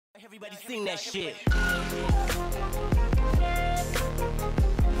Everybody sing that shit.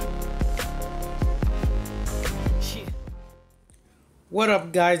 What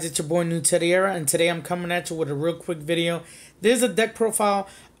up, guys? It's your boy Newteddyera, and today I'm coming at you with a real quick video. There's a deck profile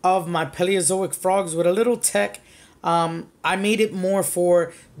of my Paleozoic frogs with a little tech. I made it more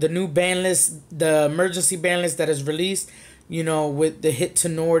for the new ban list, the emergency ban list that is released, you know, with the hit to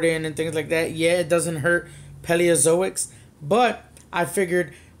Norden and things like that. Yeah, it doesn't hurt Paleozoics, but I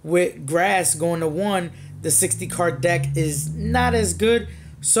figured with grass going to 1, the 60 card deck is not as good.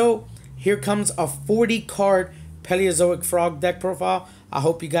 So here comes a 40 card Paleozoic frog deck profile. I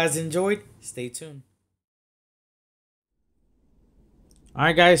hope you guys enjoyed. Stay tuned.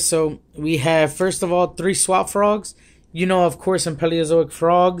 Alright guys, so we have first of all 3 swap frogs. You know, of course, in Paleozoic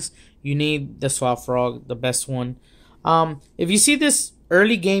frogs, you need the swap frog, the best one. If you see this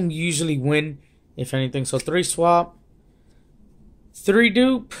early game, you usually win, if anything. So 3 swap, 3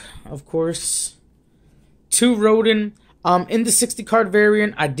 dupe, of course, 2 rodent. In the 60 card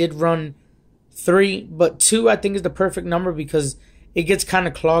variant, I did run 3, but 2 I think is the perfect number because it gets kind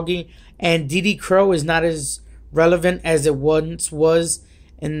of cloggy, and DD Crow is not as relevant as it once was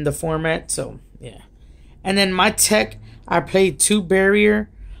in the format. So yeah. And then my tech, I played 2 barrier,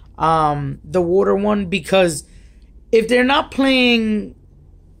 the water one, because if they're not playing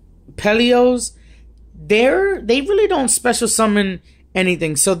Peleos, they really don't special summon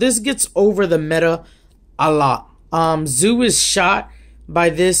anything. So this gets over the meta a lot. Zoo is shot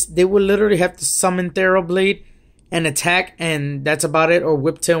by this. They will literally have to summon Theroblade and attack, and that's about it, or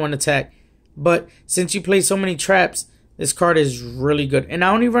Whiptail and attack. But since you play so many traps, this card is really good. And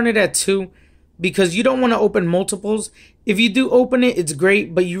I only run it at 2 because you don't want to open multiples. If you do open it, it's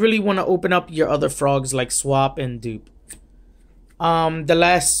great, but you really want to open up your other frogs like Swap and Dupe. The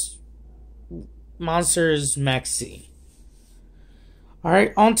last monster is Maxi.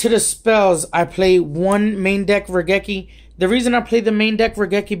 Alright, on to the spells. I play 1 main deck Regeki. The reason I play the main deck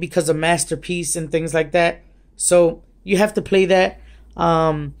Regeki because of Masterpiece and things like that. So you have to play that.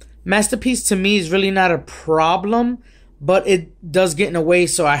 Masterpiece to me is really not a problem, but it does get in the way,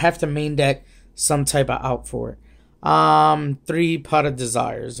 so I have to main deck some type of out for it. 3 Pot of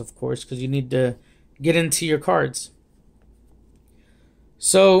Desires, of course, because you need to get into your cards.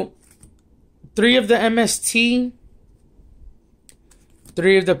 So 3 of the MST,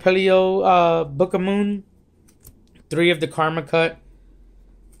 3 of the Paleo Book of Moon, 3 of the Karma Cut,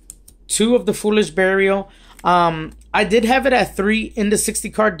 2 of the Foolish Burial. I did have it at 3 in the 60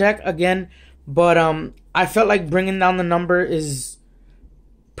 card deck again, but I felt like bringing down the number is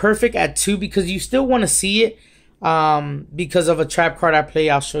perfect at 2 because you still want to see it because of a trap card I play.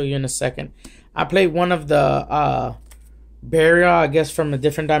 I'll show you in a second. I played 1 of the Burial, I guess, from a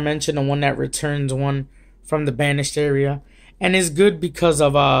different dimension, the one that returns 1 from the banished area, and it's good because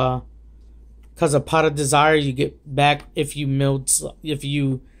of Pot of Desire. You get back if you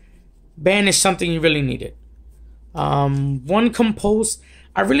banish something you really need it. 1 Compose.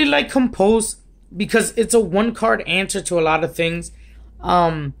 I really like Compose because it's a 1 card answer to a lot of things.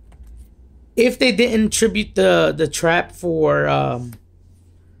 If they didn't tribute the trap for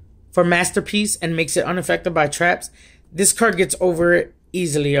Masterpiece and makes it unaffected by traps, this card gets over it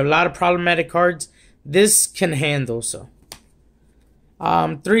easily. A lot of problematic cards this can handle. So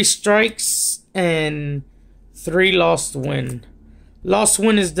 3 Strikes and 3 Lost Wind. Lost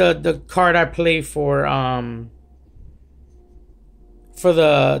Wind is the card I play for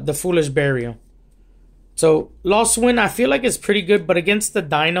the Foolish Burial. So Lost Wind, I feel like it's pretty good, but against the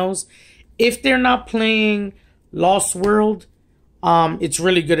dinos, if they're not playing Lost World, it's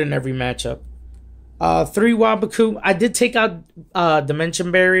really good in every matchup. 3 Wabaku. I did take out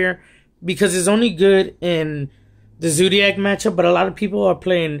Dimension Barrier because it's only good in the Zodiac matchup, but a lot of people are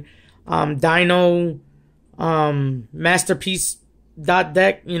playing Dino Masterpiece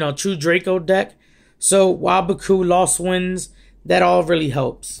deck, you know, True Draco deck. So Wabaku, Lost Winds, that all really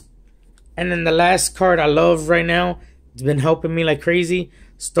helps. And then the last card I love right now, it's been helping me like crazy,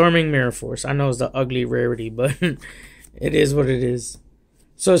 Storming Mirror Force. I know it's the ugly rarity, but it is what it is.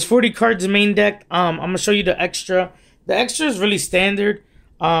 So it's 40 cards main deck. I'm gonna show you the extra. The extra is really standard.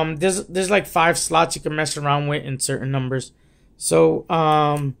 There's like 5 slots you can mess around with in certain numbers. So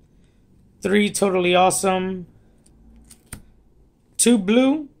 3 Totally Awesome, 2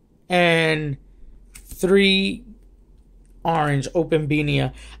 blue, and 3 orange Open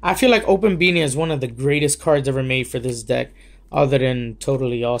Beania. I feel like Open Beania is one of the greatest cards ever made for this deck, other than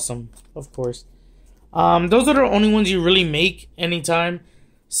Totally Awesome, of course. Those are the only ones you really make anytime.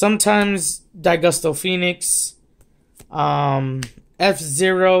 Sometimes Digusto Phoenix,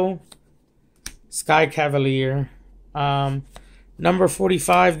 F-Zero, Sky Cavalier, number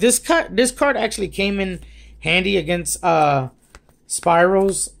 45. This card actually came in handy against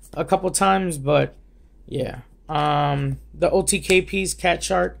Spirals a couple times, but yeah. The OTK piece, Cat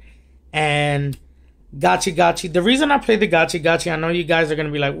Shark, and Gachi. The reason I play the Gachi, I know you guys are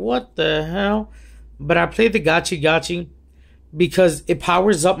gonna be like, what the hell? But I play the Gachi because it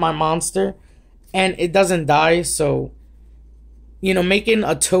powers up my monster and it doesn't die. So, you know, making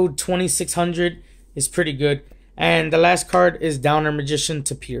a Toad 2600 is pretty good. And the last card is Downer Magician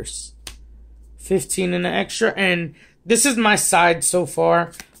to Pierce. 15 in the extra. And this is my side so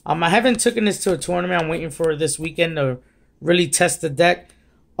far. I haven't taken this to a tournament. I'm waiting for this weekend to really test the deck.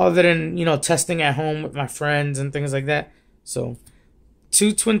 Other than, you know, testing at home with my friends and things like that. So,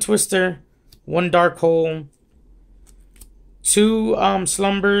 2 Twin Twister, 1 Dark Hole, 2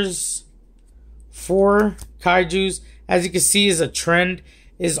 Slumbers, 4 Kaijus. As you can see, is a trend.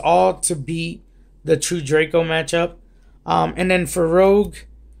 Is all to beat the True Draco matchup. And then for Rogue,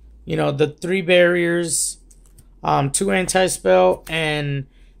 you know, the 3 Barriers, 2 Anti-Spell, and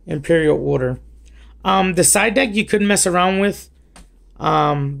Imperial Order. The side deck you could mess around with.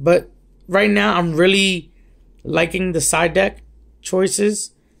 But right now I'm really liking the side deck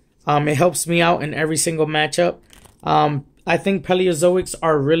choices. It helps me out in every single matchup. I think Paleozoics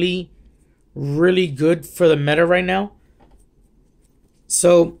are really, really good for the meta right now.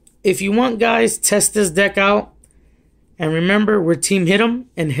 So if you want, guys, test this deck out. And remember, we're Team Hit'em,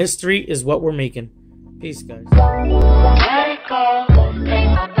 and history is what we're making. Peace, guys.